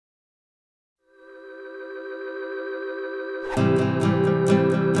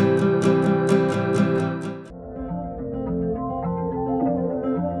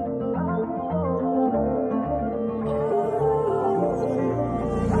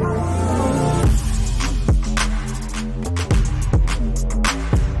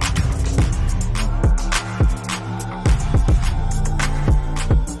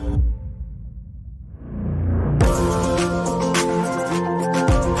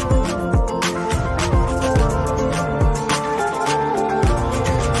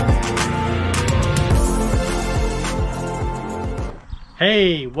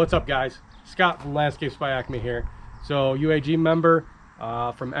Hey, what's up guys? Scott from Landscapes by Acme here. So UAG member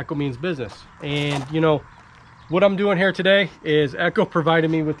from ECHO Means Business. And you know, what I'm doing here today is ECHO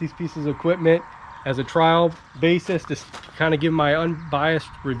provided me with these pieces of equipment as a trial basis to kind of give my unbiased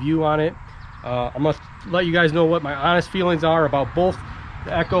review on it. I must let you guys know what my honest feelings are about both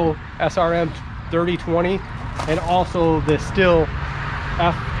the ECHO SRM-3020 and also the STIHL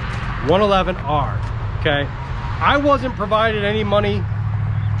F111R. Okay, I wasn't provided any money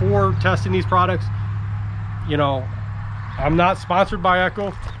for testing these products. You know, I'm not sponsored by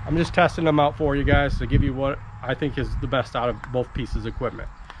ECHO. I'm just testing them out for you guys to give you what I think is the best out of both pieces of equipment.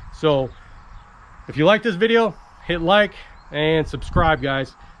 So if you like this video, hit like and subscribe,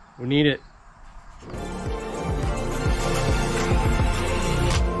 guys. We need it.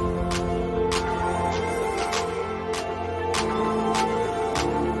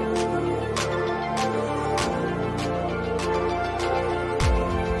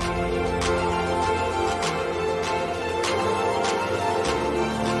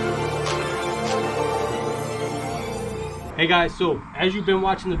 Hey guys, so as you've been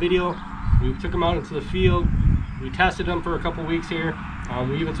watching the video, we took them out into the field. We tested them for a couple weeks here.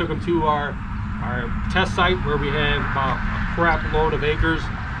 We even took them to our test site where we have about a crap load of acres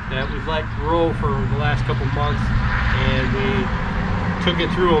that we've let grow for the last couple months, and we took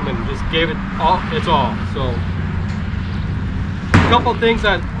it through them and just gave it all its all. So a couple things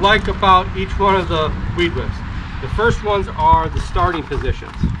I like about each one of the weed whips. The first ones are the starting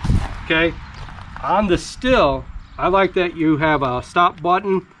positions. Okay, on the STIHL, I like that you have a stop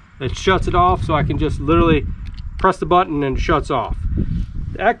button that shuts it off, so I can just literally press the button and it shuts off.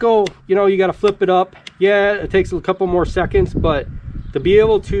 The ECHO, you know, you got to flip it up. Yeah, it takes a couple more seconds, but to be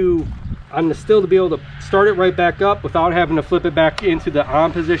able to, on the STIHL, to be able to start it right back up without having to flip it back into the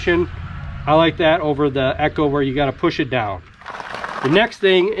on position, I like that over the ECHO where you got to push it down. The next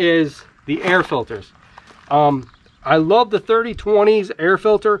thing is the air filters. I love the 3020's air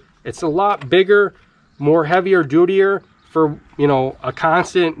filter. It's a lot bigger, more heavier dutier for, you know, a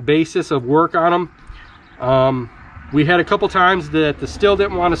constant basis of work on them. We had a couple times that the STIHL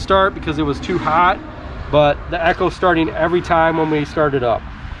didn't want to start because it was too hot, but the ECHO's starting every time when we start it up.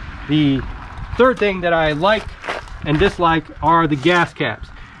 The third thing that I like and dislike are the gas caps.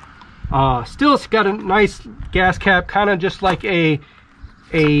 STIHL's got a nice gas cap, kind of just like a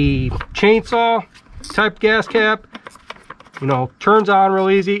chainsaw type gas cap. You know, turns on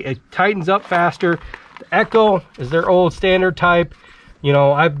real easy, it tightens up faster. The ECHO is their old standard type. You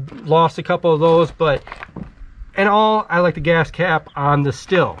know, I've lost a couple of those, but in all, I like the gas cap on the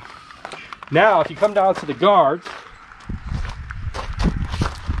STIHL. Now, if you come down to the guards,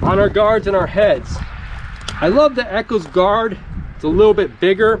 on our guards and our heads, I love the ECHO's guard. It's a little bit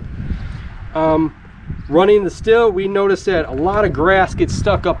bigger. Running the STIHL, we noticed that a lot of grass gets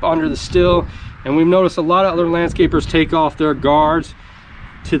stuck up under the STIHL, and we've noticed a lot of other landscapers take off their guards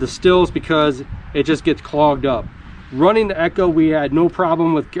to the STIHLs because it just gets clogged up. Running the ECHO, we had no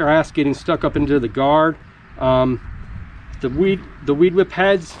problem with grass getting stuck up into the guard. The weed whip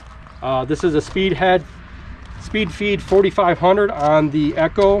heads, this is a speed head, speed feed 4500 on the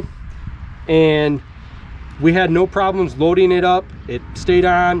ECHO, and we had no problems loading it up. It stayed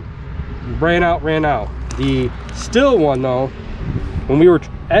on, ran out. The STIHL one though, when we were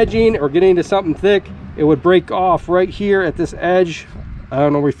edging or getting into something thick, it would break off right here at this edge. I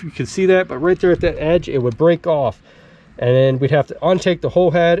don't know if you can see that, but right there at that edge, it would break off, and then we'd have to untake the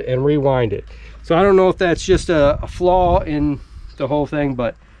whole head and rewind it. So I don't know if that's just a flaw in the whole thing,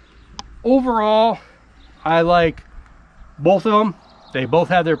 but overall, I like both of them. They both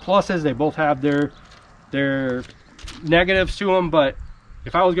have their pluses, they both have their negatives to them, but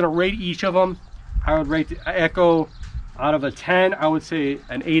if I was gonna rate each of them, I would rate the ECHO out of a 10, I would say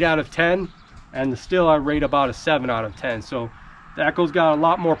an 8 out of 10, and the STIHL I'd rate about a 7 out of 10. So the ECHO's got a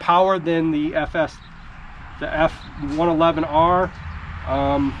lot more power than the F111R,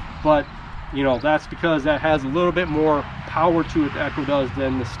 but you know, that's because that has a little bit more power to it, the ECHO does,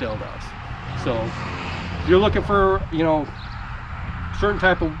 than the STIHL does. So if you're looking for, you know, certain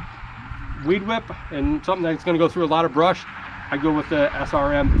type of weed whip and something that's going to go through a lot of brush, I go with the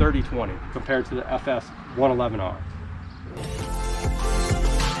SRM-3020 compared to the FS 111R.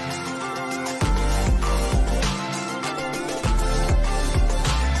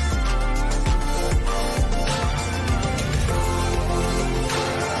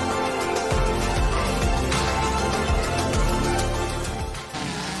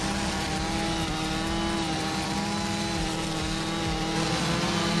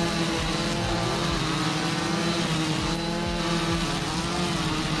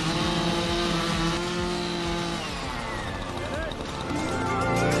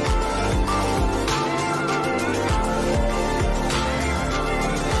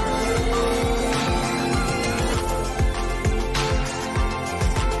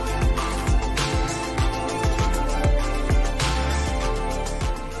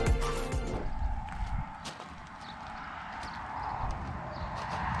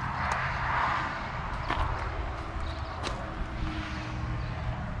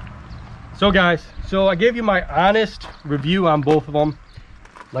 So guys, I gave you my honest review on both of them.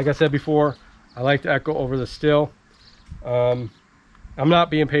 Like I said before, I like the Echo over the STIHL. I'm not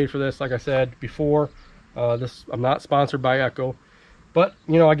being paid for this, like I said before. I'm not sponsored by Echo, but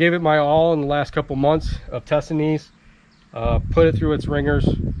you know, I gave it my all in the last couple months of testing these. Put it through its ringers,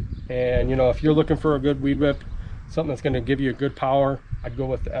 and you know, if you're looking for a good weed whip, something that's going to give you a good power, I'd go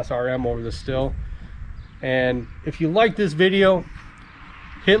with the SRM over the STIHL. And if you like this video,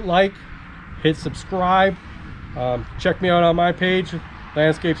 hit like, hit subscribe. Check me out on my page,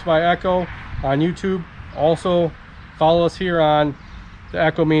 Landscapes by Echo, on YouTube. Also follow us here on the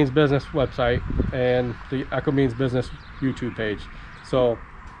Echo Means Business website and the Echo Means Business YouTube page. So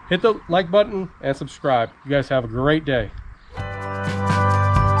hit the like button and subscribe. You guys have a great day.